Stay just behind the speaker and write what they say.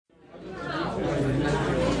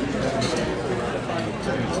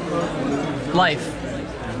Life.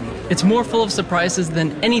 It's more full of surprises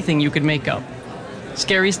than anything you could make up.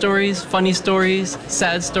 Scary stories, funny stories,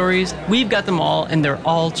 sad stories, we've got them all and they're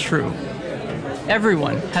all true.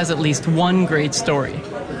 Everyone has at least one great story.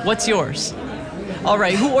 What's yours? All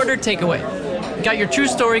right, who ordered takeaway? Got your true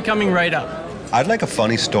story coming right up. I'd like a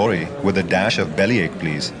funny story with a dash of bellyache,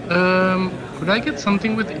 please. Could I get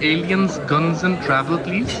something with aliens, guns and travel,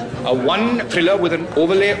 please? One thriller with an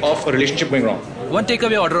overlay of a relationship going wrong. One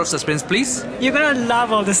takeaway order of suspense, please. You're gonna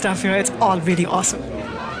love all the stuff here. It's all really awesome.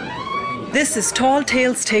 This is Tall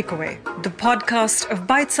Tales Takeaway, the podcast of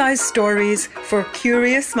bite-sized stories for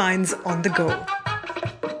curious minds on the go.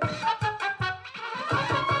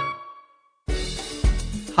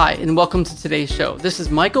 Hi, and welcome to today's show. This is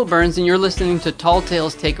Michael Burns, and you're listening to Tall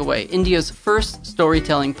Tales Takeaway, India's first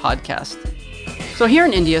storytelling podcast. So here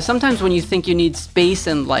in India, sometimes when you think you need space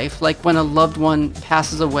in life, like when a loved one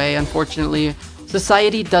passes away, unfortunately,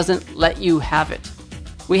 society doesn't let you have it.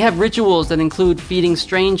 We have rituals that include feeding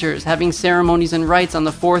strangers, having ceremonies and rites on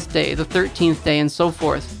the 4th day, the 13th day, and so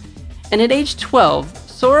forth. And at age 12,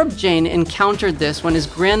 Saurabh Jain encountered this when his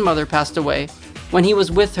grandmother passed away, when he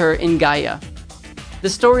was with her in Gaya. The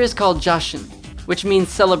story is called Jashan, which means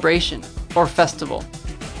celebration or festival.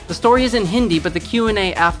 The story is in Hindi, but the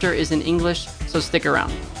Q&A after is in English, so stick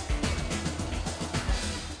around.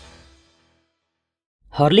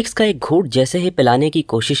 Horlicks का एक घूंट जैसे ही पिलाने की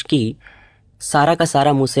कोशिश की, सारा का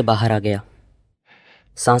सारा मुंह से बाहर आ गया।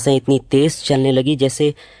 सांसें इतनी तेज चलने लगी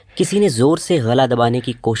जैसे किसी ने जोर से गला दबाने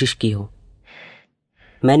की कोशिश की हो।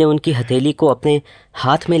 मैंने उनकी हथेली को अपने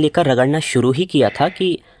हाथ में लेकर रगड़ना शुरू ही किया था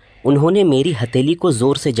कि उन्होंने मेरी हथेली को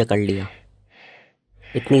जोर से जकड़ लिया।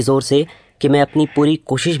 इतनी जोर से कि मैं अपनी पूरी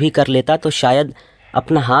कोशिश भी कर लेता तो शायद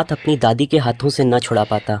अपना हाथ अपनी दादी के हाथों से न छुड़ा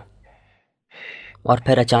पाता। और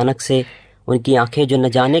फिर अचानक से उनकी आंखें, जो न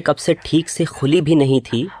जाने कब से ठीक से खुली भी नहीं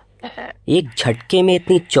थी, एक झटके में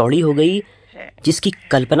इतनी चौड़ी हो गई जिसकी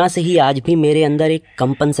कल्पना से ही आज भी मेरे अंदर एक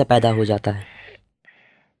कंपन से पैदा हो जाता है।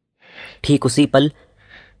 ठीक उसी पल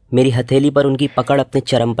मेरी हथेली पर उनकी पकड़ अपने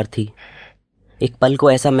चरम पर थी। एक पल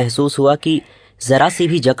को ऐसा महसूस हुआ कि जरा सी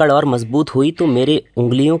भी जकड़ और मजबूत हुई तो मेरे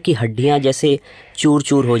उंगलियों की हड्डियां जैसे चूर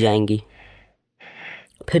चूर हो जाएंगी।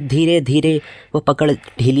 फिर धीरे धीरे वो पकड़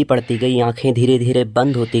ढीली पड़ती गई, आंखें धीरे धीरे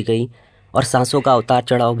बंद होती गई और सांसों का उतार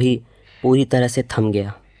चढ़ाव भी पूरी तरह से थम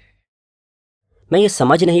गया। मैं ये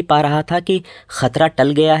समझ नहीं पा रहा था कि खतरा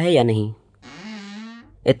टल गया है या नहीं।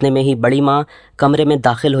 इतने में ही बड़ी माँ कमरे में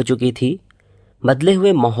दाखिल हो चुकी थी। बदले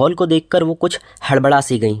हुए माहौल को देखकर वो कुछ हड़बड़ा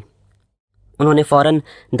सी गईं। उन्होंने फौरन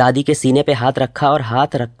दादी के सीने पे हाथ रखा और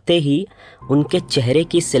हाथ रखते ही उनके चेहरे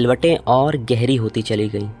की सिलवटें और गहरी होती चली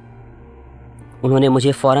गईं। उन्होंने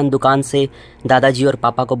मुझे फौरन दुकान से दादाजी और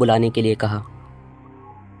पापा को बुलाने के लिए कहा।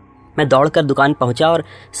 मैं दौड़कर दुकान पहुंचा और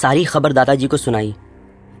सारी खबर दादाजी को सुनाई।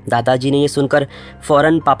 दादाजी ने ये सुनकर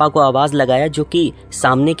फौरन पापा को आवाज़ लगाया, जो कि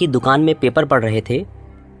सामने की दुकान में पेपर पढ़ रहे थे।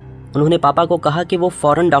 उन्होंने पापा को कहा कि वो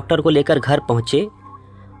फौरन डॉक्टर को लेकर घर पहुंचे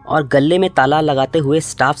और गले में ताला लगाते हुए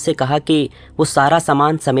स्टाफ से कहा कि वो सारा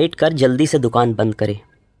सामान समेट कर जल्दी से दुकान बंद करे।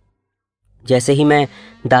 जैसे ही मैं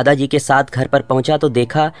दादाजी के साथ घर पर पहुंचा तो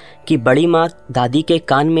देखा कि बड़ी माँ दादी के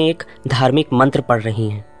कान में एक धार्मिक मंत्र पढ़ रही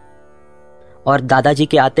हैं और दादाजी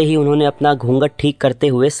के आते ही उन्होंने अपना घूंघट ठीक करते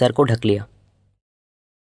हुए सर को ढक लिया।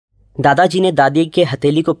 दादाजी ने दादी के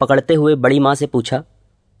हथेली को पकड़ते हुए बड़ी माँ से पूछा,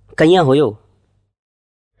 कहियां होयो?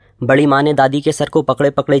 बड़ी माँ ने दादी के सर को पकड़े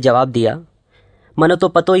पकड़े जवाब दिया, मनो तो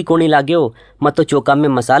पतो ही कोनी लाग्यो, मत तो चौका में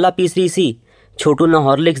मसाला पीस रही सी। छोटू न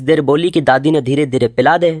हॉर्लिक्स देर बोली कि दादी ने धीरे धीरे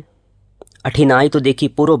पिला दे। अठी ना आई तो देखी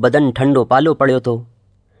पूरो बदन ठंडो पालो पड़ो तो।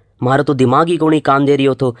 मारो तो दिमाग ही कोनी काम दे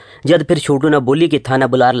रही तो जद फिर छोटू न बोली कि थाना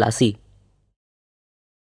बुलार लासी।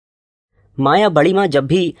 माया बड़ी माँ जब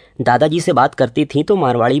भी दादाजी से बात करती थी तो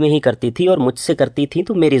मारवाड़ी में ही करती थी और मुझसे करती थी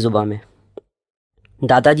तो मेरी जुबान में।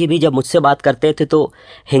 दादाजी भी जब मुझसे बात करते थे तो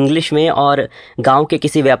इंग्लिश में, और गांव के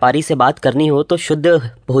किसी व्यापारी से बात करनी हो तो शुद्ध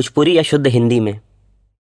भोजपुरी या शुद्ध हिंदी में।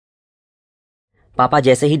 पापा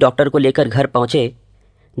जैसे ही डॉक्टर को लेकर घर पहुंचे,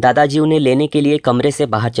 दादाजी उन्हें लेने के लिए कमरे से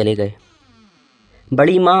बाहर चले गए।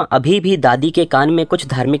 बड़ी माँ अभी भी दादी के कान में कुछ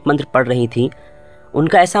धार्मिक मंत्र पढ़ रही थी।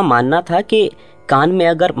 उनका ऐसा मानना था कि कान में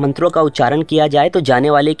अगर मंत्रों का उच्चारण किया जाए तो जाने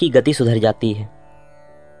वाले की गति सुधर जाती है।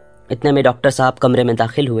 इतने में डॉक्टर साहब कमरे में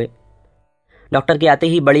दाखिल हुए। डॉक्टर के आते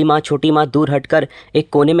ही बड़ी माँ छोटी माँ दूर हटकर एक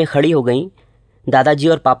कोने में खड़ी हो गईं। दादाजी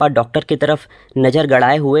और पापा डॉक्टर की तरफ नज़र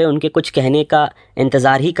गड़ाए हुए उनके कुछ कहने का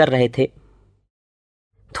इंतज़ार ही कर रहे थे।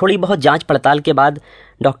 थोड़ी बहुत जांच पड़ताल के बाद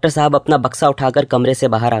डॉक्टर साहब अपना बक्सा उठाकर कमरे से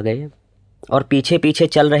बाहर आ गए और पीछे पीछे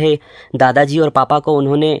चल रहे दादाजी और पापा को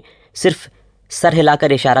उन्होंने सिर्फ सर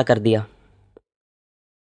हिलाकर इशारा कर दिया।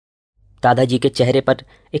 दादाजी के चेहरे पर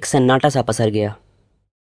एक सन्नाटा सा पसर गया।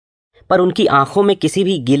 पर उनकी आंखों में किसी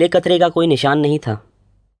भी गीले कतरे का कोई निशान नहीं था।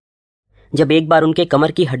 जब एक बार उनके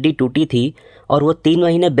कमर की हड्डी टूटी थी और वो 3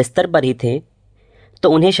 महीने बिस्तर पर ही थे, तो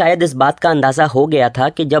उन्हें शायद इस बात का अंदाज़ा हो गया था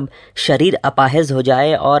कि जब शरीर अपाहिज हो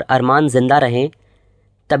जाए और अरमान जिंदा रहें,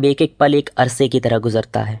 तब एक एक पल एक अरसे की तरह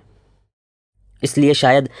गुजरता है। इसलिए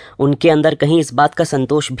शायद उनके अंदर कहीं इस बात का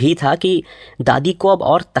संतोष भी था कि दादी को अब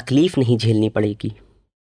और तकलीफ नहीं झेलनी पड़ेगी।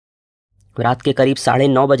 रात के करीब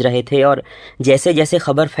 9:30 बज रहे थे और जैसे जैसे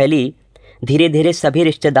खबर फैली, धीरे धीरे सभी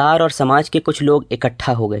रिश्तेदार और समाज के कुछ लोग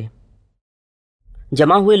इकट्ठा हो गए।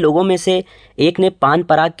 जमा हुए लोगों में से एक ने पान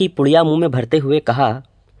पराग की पुड़िया मुंह में भरते हुए कहा,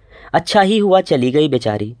 अच्छा ही हुआ चली गई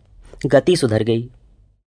बेचारी, गति सुधर गई।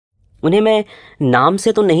 उन्हें मैं नाम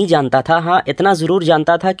से तो नहीं जानता था, हाँ इतना ज़रूर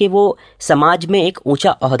जानता था कि वो समाज में एक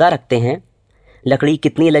ऊंचा ओहदा रखते हैं। लकड़ी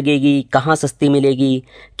कितनी लगेगी, कहाँ सस्ती मिलेगी,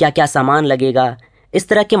 क्या क्या सामान लगेगा, इस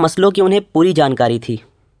तरह के मसलों की उन्हें पूरी जानकारी थी।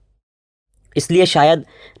 इसलिए शायद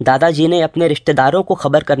दादाजी ने अपने रिश्तेदारों को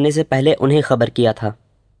खबर करने से पहले उन्हें खबर किया था।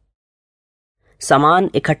 सामान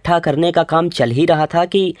इकट्ठा करने का काम चल ही रहा था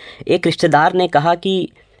कि एक रिश्तेदार ने कहा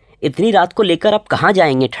कि इतनी रात को लेकर आप कहाँ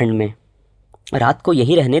जाएंगे ठंड में, रात को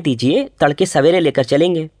यहीं रहने दीजिए, तड़के सवेरे लेकर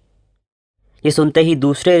चलेंगे। ये सुनते ही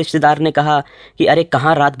दूसरे रिश्तेदार ने कहा कि अरे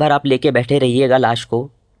कहाँ रात भर आप लेके बैठे रहिएगा लाश को,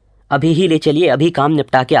 अभी ही ले चलिए, अभी काम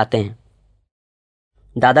निपटा के आते हैं।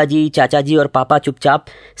 दादाजी, चाचाजी और पापा चुपचाप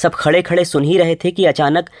सब खड़े खड़े सुन ही रहे थे कि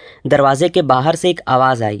अचानक दरवाजे के बाहर से एक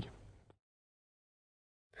आवाज आई,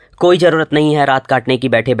 कोई जरूरत नहीं है रात काटने की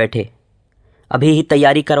बैठे बैठे, अभी ही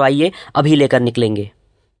तैयारी करवाइए, अभी लेकर निकलेंगे।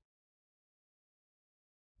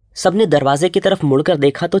 सबने दरवाजे की तरफ मुड़कर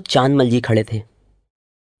देखा तो चांदमल जी खड़े थे।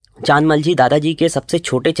 चांदमल जी दादाजी के सबसे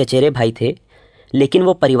छोटे चचेरे भाई थे, लेकिन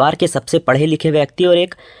वो परिवार के सबसे पढ़े लिखे व्यक्ति और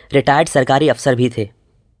एक रिटायर्ड सरकारी अफसर भी थे।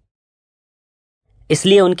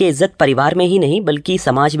 इसलिए उनकी इज्जत परिवार में ही नहीं बल्कि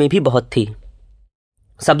समाज में भी बहुत थी।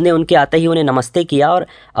 सबने उनके आते ही उन्हें नमस्ते किया और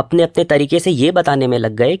अपने अपने तरीके से ये बताने में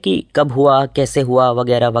लग गए कि कब हुआ, कैसे हुआ,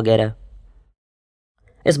 वगैरह वगैरह।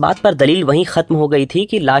 इस बात पर दलील वहीं खत्म हो गई थी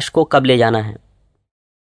कि लाश को कब ले जाना है।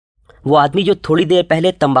 वो आदमी जो थोड़ी देर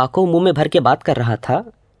पहले तंबाकू मुंह में भर के बात कर रहा था,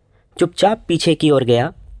 चुपचाप पीछे की ओर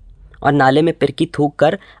गया और नाले में पिरकी थूक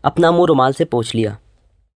कर अपना मुंह रुमाल से पोंछ लिया।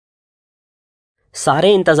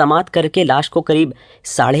 सारे इंतजामात करके लाश को करीब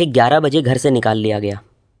 11:30 बजे घर से निकाल लिया गया।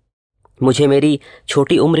 मुझे मेरी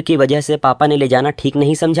छोटी उम्र की वजह से पापा ने ले जाना ठीक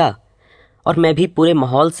नहीं समझा और मैं भी पूरे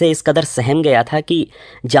माहौल से इस कदर सहम गया था कि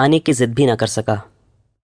जाने की जिद भी ना कर सका।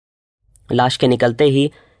 लाश के निकलते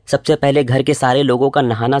ही सबसे पहले घर के सारे लोगों का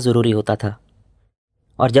नहाना जरूरी होता था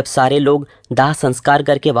और जब सारे लोग दाह संस्कार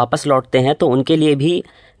करके वापस लौटते हैं तो उनके लिए भी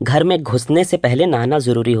घर में घुसने से पहले नहाना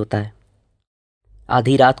जरूरी होता है।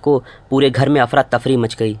 आधी रात को पूरे घर में अफरा तफरी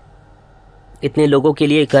मच गई। इतने लोगों के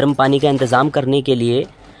लिए गर्म पानी का इंतजाम करने के लिए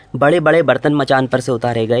बड़े बड़े बर्तन मचान पर से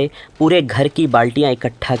उतारे गए, पूरे घर की बाल्टियां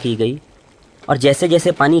इकट्ठा की गई और जैसे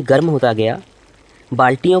जैसे पानी गर्म होता गया,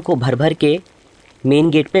 बाल्टियों को भर भर के मेन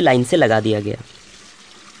गेट पे लाइन से लगा दिया गया।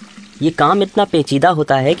 ये काम इतना पेचीदा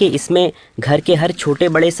होता है कि इसमें घर के हर छोटे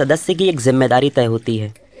बड़े सदस्य की एक जिम्मेदारी तय होती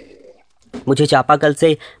है। मुझे चापाकल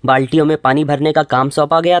से बाल्टियों में पानी भरने का काम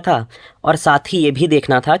सौंपा गया था और साथ ही ये भी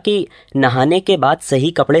देखना था कि नहाने के बाद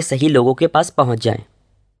सही कपड़े सही लोगों के पास पहुंच जाएं।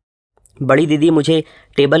 बड़ी दीदी मुझे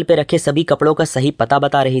टेबल पे रखे सभी कपड़ों का सही पता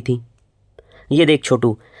बता रही थी। ये देख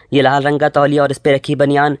छोटू, ये लाल रंग का तौलिया और इस पे रखी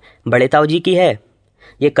बनियान बड़े ताऊ जी की है,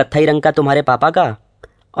 ये कत्थई रंग का तुम्हारे पापा का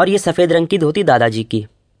और ये सफ़ेद रंग की धोती दादाजी की।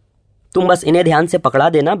 तुम बस इन्हें ध्यान से पकड़ा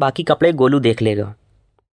देना, बाकी कपड़े गोलू देख लेगा।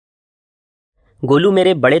 गोलू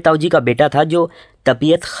मेरे बड़े ताऊ जी का बेटा था जो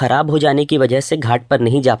तबीयत खराब हो जाने की वजह से घाट पर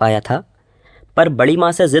नहीं जा पाया था, पर बड़ी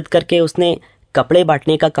माँ से जिद करके उसने कपड़े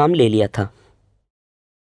बांटने का काम ले लिया था।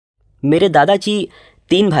 मेरे दादाजी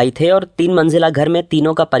 3 भाई थे और 3 मंजिला घर में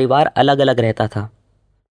तीनों का परिवार अलग अलग रहता था,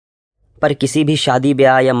 पर किसी भी शादी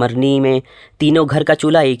ब्याह या मरनी में तीनों घर का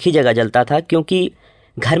चूल्हा एक ही जगह जलता था, क्योंकि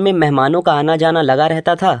घर में मेहमानों का आना जाना लगा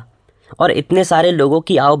रहता था और इतने सारे लोगों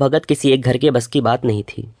की आओ भगत किसी एक घर के बस की बात नहीं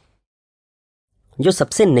थी। जो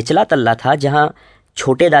सबसे निचला तल्ला था, जहां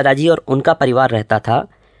छोटे दादाजी और उनका परिवार रहता था,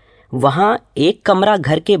 वहां एक कमरा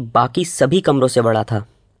घर के बाकी सभी कमरों से बड़ा था।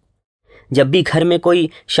 जब भी घर में कोई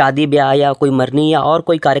शादी ब्याह या कोई मरनी या और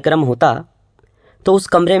कोई कार्यक्रम होता तो उस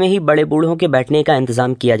कमरे में ही बड़े बूढ़ों के बैठने का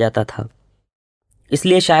इंतजाम किया जाता था,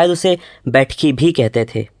 इसलिए शायद उसे बैठकी भी कहते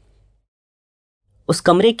थे। उस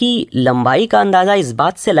कमरे की लंबाई का अंदाजा इस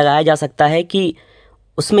बात से लगाया जा सकता है कि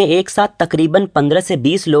उसमें एक साथ तकरीबन 15 से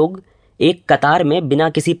 20 लोग एक कतार में बिना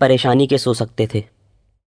किसी परेशानी के सो सकते थे।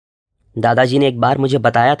 दादाजी ने एक बार मुझे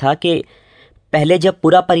बताया था कि पहले जब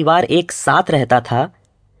पूरा परिवार एक साथ रहता था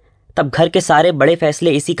तब घर के सारे बड़े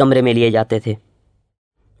फैसले इसी कमरे में लिए जाते थे।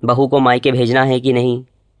 बहू को मायके भेजना है कि नहीं,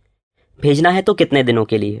 भेजना है तो कितने दिनों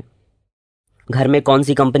के लिए, घर में कौन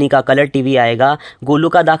सी कंपनी का कलर टीवी आएगा, गोलू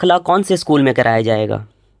का दाखिला कौन से स्कूल में कराया जाएगा।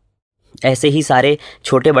 ऐसे ही सारे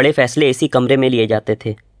छोटे बड़े फैसले इसी कमरे में लिए जाते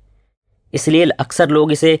थे, इसलिए अक्सर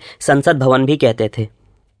लोग इसे संसद भवन भी कहते थे।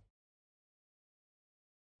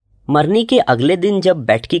 मरनी के अगले दिन जब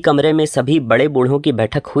बैठकी कमरे में सभी बड़े बूढ़ों की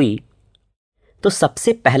बैठक हुई तो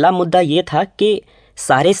सबसे पहला मुद्दा यह था कि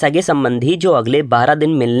सारे सगे संबंधी जो अगले 12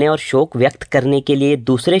 दिन मिलने और शोक व्यक्त करने के लिए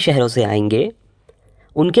दूसरे शहरों से आएंगे,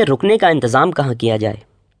 उनके रुकने का इंतजाम कहाँ किया जाए।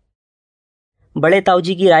 बड़े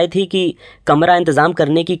ताऊजी की राय थी कि कमरा इंतजाम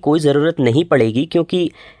करने की कोई ज़रूरत नहीं पड़ेगी,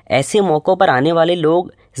 क्योंकि ऐसे मौक़ों पर आने वाले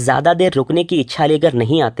लोग ज़्यादा देर रुकने की इच्छा लेकर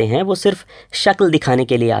नहीं आते हैं, वो सिर्फ शक्ल दिखाने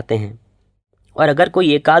के लिए आते हैं, और अगर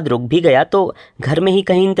कोई एक आध रुक भी गया तो घर में ही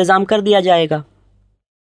कहीं इंतजाम कर दिया जाएगा।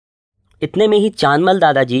 इतने में ही चांदमल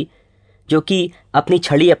दादाजी, जो कि अपनी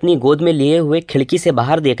छड़ी अपनी गोद में लिए हुए खिड़की से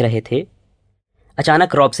बाहर देख रहे थे,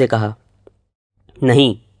 अचानक रौब से कहा,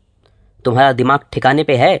 नहीं, तुम्हारा दिमाग ठिकाने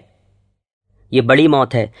पे है? ये बड़ी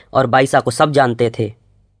मौत है और बाईसा को सब जानते थे,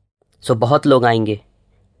 सो बहुत लोग आएंगे,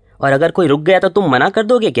 और अगर कोई रुक गया तो तुम मना कर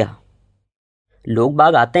दोगे क्या? लोग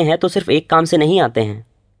बाग आते हैं तो सिर्फ एक काम से नहीं आते हैं,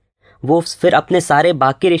 वो फिर अपने सारे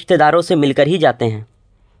बाकी रिश्तेदारों से मिलकर ही जाते हैं।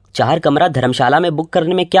 4 कमरा धर्मशाला में बुक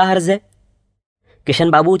करने में क्या हर्ज है? किशन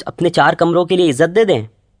बाबू अपने 4 कमरों के लिए इज्जत दे दें।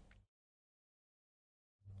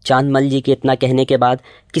 चांदमल जी के इतना कहने के बाद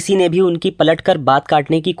किसी ने भी उनकी पलटकर बात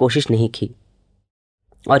काटने की कोशिश नहीं की,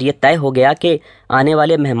 और यह तय हो गया कि आने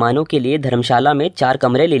वाले मेहमानों के लिए धर्मशाला में 4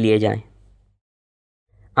 कमरे ले लिए जाएं।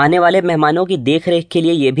 आने वाले मेहमानों की देखरेख के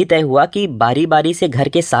लिए यह भी तय हुआ कि बारी बारी से घर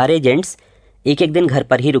के सारे जेंट्स एक एक दिन घर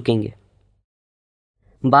पर ही रुकेंगे।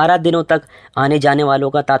 12 दिनों तक आने जाने वालों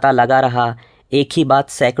का तांता लगा रहा। एक ही बात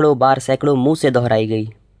सैकड़ों बार सैकड़ों मुंह से दोहराई गई।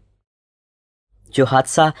 जो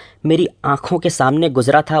हादसा मेरी आंखों के सामने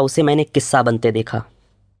गुजरा था उसे मैंने किस्सा बनते देखा,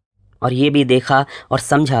 और ये भी देखा और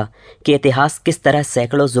समझा कि इतिहास किस तरह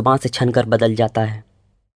सैकड़ों जुबान से छनकर बदल जाता है।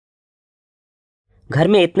 घर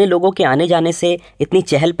में इतने लोगों के आने जाने से, इतनी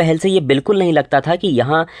चहल पहल से, ये बिल्कुल नहीं लगता था कि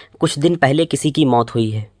यहां कुछ दिन पहले किसी की मौत हुई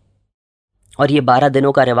है। और ये 12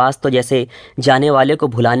 दिनों का रिवाज तो जैसे जाने वाले को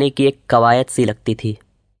भुलाने की एक कवायद सी लगती थी।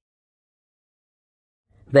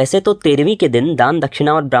 वैसे तो 13वीं के दिन दान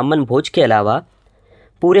दक्षिणा और ब्राह्मण भोज के अलावा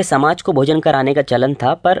पूरे समाज को भोजन कराने का चलन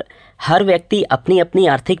था, पर हर व्यक्ति अपनी अपनी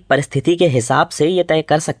आर्थिक परिस्थिति के हिसाब से यह तय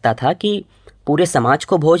कर सकता था कि पूरे समाज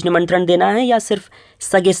को भोज निमंत्रण देना है या सिर्फ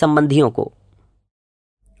सगे संबंधियों को।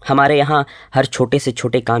 हमारे यहाँ हर छोटे से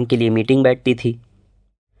छोटे काम के लिए मीटिंग बैठती थी,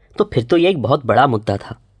 तो फिर तो यह एक बहुत बड़ा मुद्दा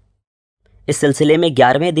था। इस सिलसिले में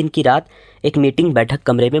 11वें दिन की रात एक मीटिंग बैठक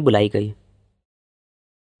कमरे में बुलाई गई।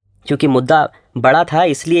 क्योंकि मुद्दा बड़ा था,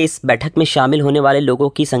 इसलिए इस बैठक में शामिल होने वाले लोगों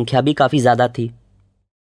की संख्या भी काफी ज्यादा थी।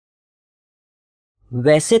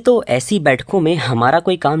 वैसे तो ऐसी बैठकों में हमारा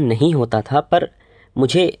कोई काम नहीं होता था, पर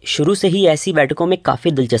मुझे शुरू से ही ऐसी बैठकों में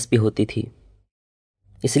काफी दिलचस्पी होती थी।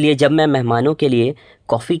 इसलिए जब मैं मेहमानों के लिए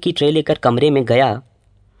कॉफी की ट्रे लेकर कमरे में गया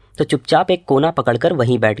तो चुपचाप एक कोना पकड़कर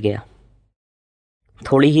वहीं बैठ गया।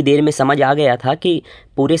 थोड़ी ही देर में समझ आ गया था कि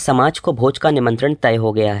पूरे समाज को भोज का निमंत्रण तय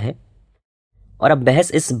हो गया है, और अब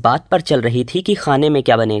बहस इस बात पर चल रही थी कि खाने में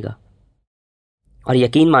क्या बनेगा। और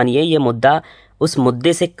यकीन मानिए यह मुद्दा उस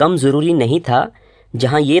मुद्दे से कम जरूरी नहीं था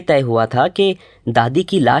जहां यह तय हुआ था कि दादी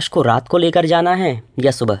की लाश को रात को लेकर जाना है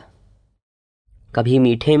या सुबह। कभी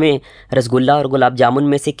मीठे में रसगुल्ला और गुलाब जामुन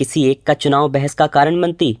में से किसी एक का चुनाव बहस का कारण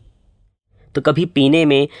बनती, तो कभी पीने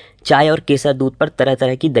में चाय और केसर दूध पर तरह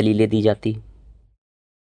तरह की दलीलें दी जाती।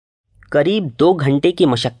 करीब 2 घंटे की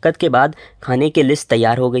मशक्कत के बाद खाने की लिस्ट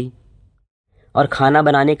तैयार हो गई, और खाना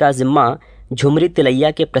बनाने का जिम्मा झुमरी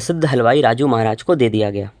तिलैया के प्रसिद्ध हलवाई राजू महाराज को दे दिया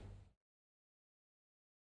गया।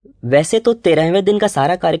 वैसे तो 13वें दिन का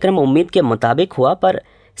सारा कार्यक्रम उम्मीद के मुताबिक हुआ, पर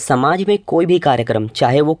समाज में कोई भी कार्यक्रम,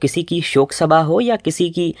 चाहे वो किसी की शोक सभा हो या किसी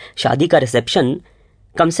की शादी का रिसेप्शन,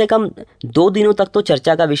 कम से कम 2 दिनों तक तो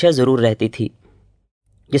चर्चा का विषय जरूर रहती थी,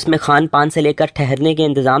 जिसमें खान पान से लेकर ठहरने के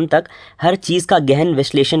इंतजाम तक हर चीज का गहन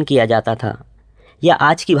विश्लेषण किया जाता था, या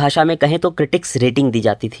आज की भाषा में कहें तो क्रिटिक्स रेटिंग दी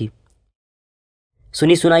जाती थी।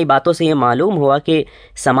 सुनी सुनाई बातों से यह मालूम हुआ कि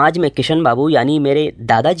समाज में किशन बाबू यानी मेरे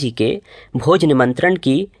दादाजी के भोज निमंत्रण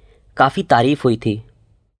की काफी तारीफ हुई थी।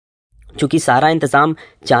 चूंकि सारा इंतजाम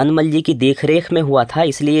चांदमल जी की देखरेख में हुआ था,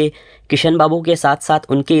 इसलिए किशन बाबू के साथ साथ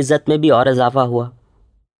उनकी इज्जत में भी और इजाफा हुआ।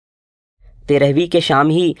 13वीं के शाम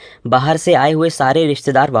ही बाहर से आए हुए सारे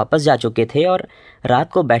रिश्तेदार वापस जा चुके थे, और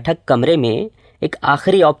रात को बैठक कमरे में एक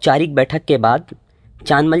आखिरी औपचारिक बैठक के बाद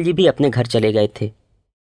चांदमल जी भी अपने घर चले गए थे।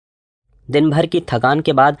 दिन भर की थकान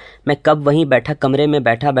के बाद मैं कब वहीं बैठक कमरे में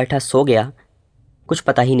बैठा बैठा सो गया, कुछ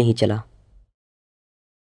पता ही नहीं चला।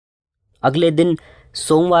 अगले दिन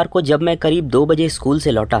सोमवार को जब मैं करीब 2 बजे स्कूल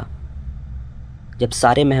से लौटा जब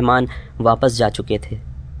सारे मेहमान वापस जा चुके थे,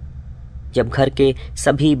 जब घर के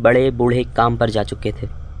सभी बड़े बूढ़े काम पर जा चुके थे,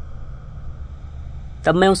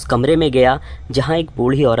 तब मैं उस कमरे में गया जहाँ एक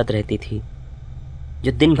बूढ़ी औरत रहती थी,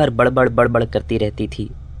 जो दिन भर बड़बड़ करती रहती थी,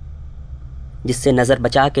 जिससे नज़र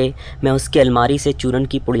बचा के मैं उसकी अलमारी से चूरन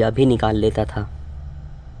की पुड़िया भी निकाल लेता था।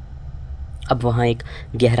 अब वहाँ एक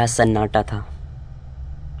गहरा सन्नाटा था,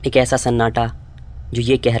 एक ऐसा सन्नाटा जो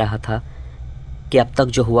ये कह रहा था कि अब तक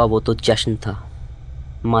जो हुआ वो तो जश्न था,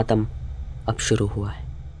 मातम अब शुरू हुआ है।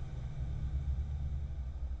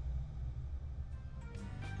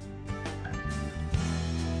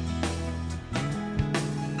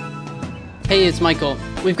 Hey, it's Michael.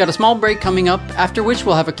 We've got a small break coming up, after which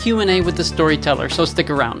we'll have a Q&A with the storyteller, so stick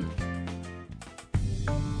around.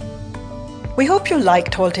 We hope you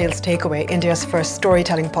like Tall Tales Takeaway, India's first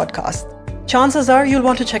storytelling podcast. Chances are you'll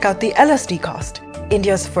want to check out the LSD Cast,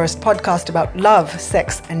 India's first podcast about love,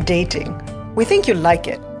 sex, and dating. We think you'll like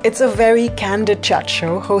it. It's a very candid chat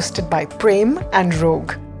show hosted by Prem and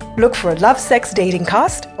Rogue. Look for Love, Sex, Dating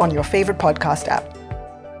Cast on your favorite podcast app.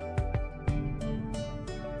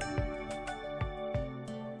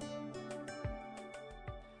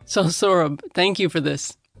 So, Saurabh, thank you for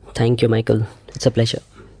this. Thank you, Michael. It's a pleasure.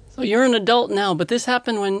 So you're an adult now, but this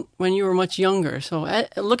happened when you were much younger. So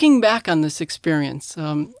looking back on this experience,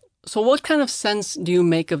 so what kind of sense do you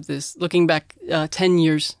make of this, looking back 10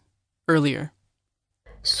 years earlier?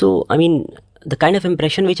 So, I mean, the kind of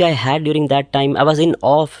impression which I had during that time, I was in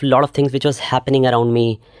awe of a lot of things which was happening around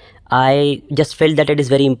me. I just felt that it is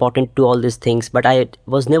very important to all these things, but I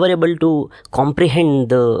was never able to comprehend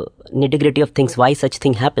the nitty-gritty of things, why such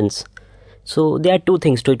thing happens. So there are two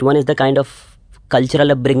things to it. One is the kind of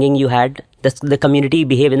cultural upbringing you had. The community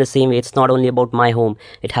behave in the same way. It's not only about my home.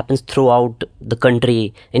 It happens throughout the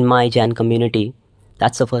country, in my Jain community.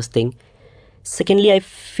 That's the first thing. Secondly, I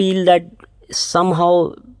feel that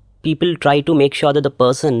somehow people try to make sure that the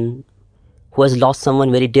person who has lost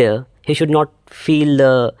someone very dear, he should not feel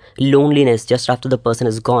the loneliness just after the person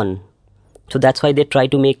is gone. So that's why they try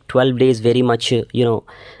to make 12 days very much,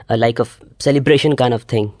 like a celebration kind of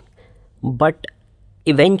thing. But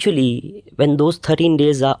eventually, when those 13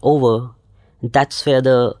 days are over, that's where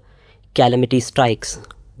the calamity strikes.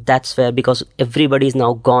 That's where, because everybody is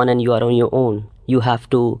now gone and you are on your own, you have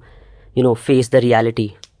to, face the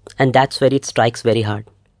reality. And that's where it strikes very hard.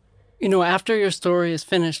 After your story is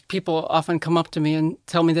finished, people often come up to me and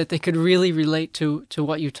tell me that they could really relate to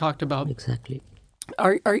what you talked about. Exactly.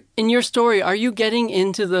 Are in your story, are you getting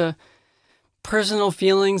into the personal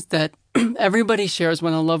feelings that everybody shares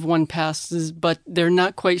when a loved one passes, but they're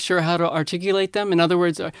not quite sure how to articulate them? In other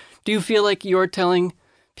words, do you feel like you're telling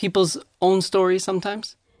people's own stories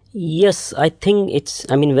sometimes? Yes, I think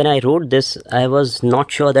when I wrote this, I was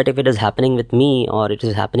not sure that if it is happening with me or it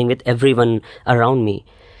is happening with everyone around me.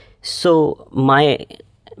 So my,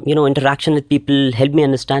 interaction with people helped me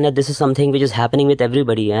understand that this is something which is happening with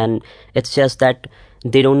everybody, and it's just that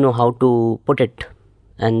they don't know how to put it.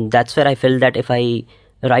 And that's where I felt that if I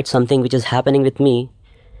write something which is happening with me,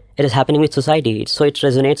 it is happening with society. So it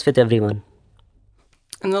resonates with everyone.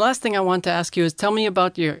 And the last thing I want to ask you is tell me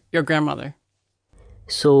about your grandmother.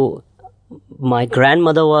 So my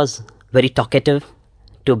grandmother was very talkative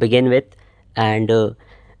to begin with, and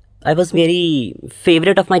I was very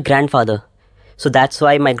favorite of my grandfather. So that's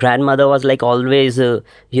why my grandmother was like always,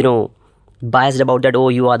 biased about that, oh,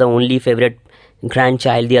 you are the only favorite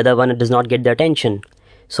grandchild, the other one does not get the attention.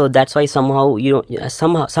 So that's why somehow,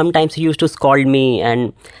 sometimes he used to scold me,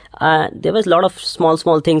 and there was a lot of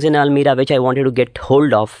small things in Almira which I wanted to get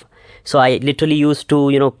hold of. So I literally used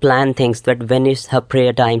to, plan things that when is her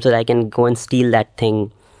prayer time so that I can go and steal that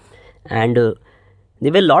thing. And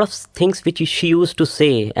there were a lot of things which she used to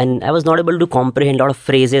say, and I was not able to comprehend a lot of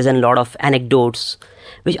phrases and a lot of anecdotes,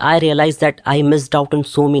 which I realized that I missed out on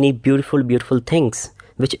so many beautiful things,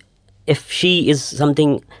 which if she is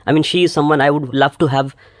someone I would love to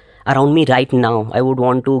have around me right now. I would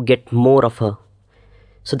want to get more of her.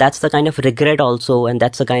 So that's the kind of regret also, and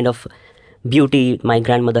that's the kind of beauty my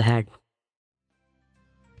grandmother had.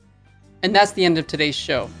 And that's the end of today's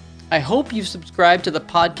show. I hope you've subscribed to the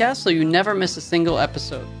podcast so you never miss a single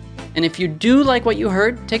episode. And if you do like what you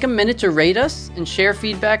heard, take a minute to rate us and share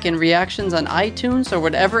feedback and reactions on iTunes or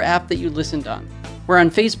whatever app that you listened on. We're on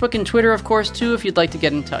Facebook and Twitter, of course, too, if you'd like to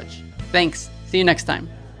get in touch. Thanks. See you next time.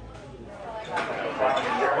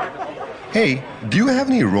 Hey, do you have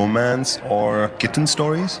any romance or kitten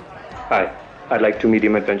stories? Hi, I'd like 2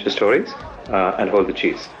 medium adventure stories and hold the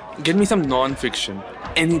cheese. Get me some non-fiction.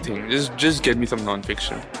 Anything. Just get me some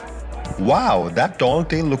non-fiction. Wow, that tall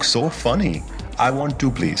tale looks so funny. I want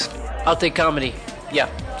 2, please. I'll take comedy. Yeah,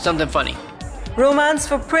 something funny. Romance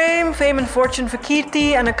for Prem, fame and fortune for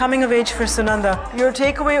Kirti, and a coming of age for Sunanda. Your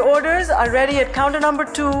takeaway orders are ready at counter number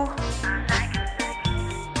 2.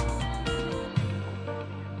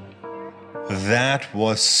 That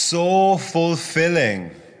was so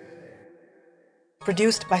fulfilling.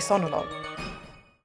 Produced by Sonalog.